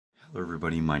Hello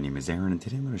everybody, my name is Aaron and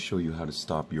today I'm going to show you how to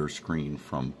stop your screen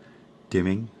from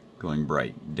dimming, going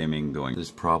bright, dimming, going...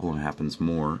 This problem happens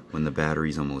more when the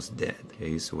battery's almost dead.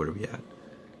 Okay, so what are we at?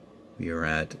 We are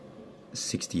at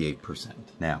 68%.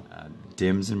 Now,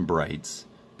 dims and brights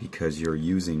because you're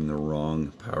using the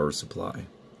wrong power supply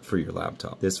for your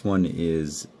laptop. This one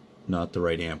is not the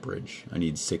right amperage. I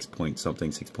need 6 point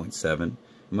something, 6.7.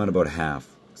 I'm at about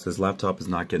half. So this laptop is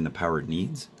not getting the power it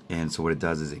needs. And so what it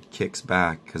does is it kicks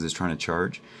back, because it's trying to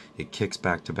charge, it kicks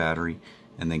back to battery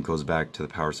and then goes back to the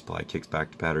power supply, kicks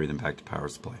back to battery, then back to power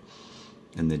supply.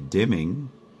 And the dimming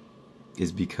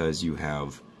is because you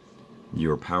have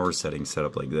your power setting set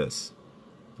up like this,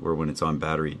 where when it's on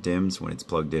battery it dims, when it's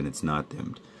plugged in it's not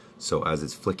dimmed. So as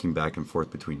it's flicking back and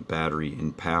forth between battery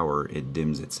and power, it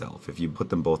dims itself. If you put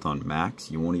them both on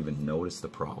max, you won't even notice the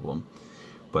problem.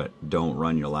 But don't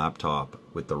run your laptop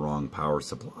with the wrong power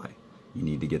supply. You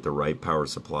need to get the right power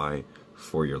supply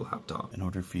for your laptop. In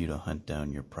order for you to hunt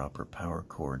down your proper power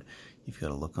cord, you've got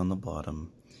to look on the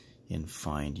bottom and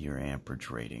find your amperage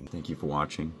rating. Thank you for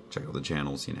watching. Check out the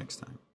channel. See you next time.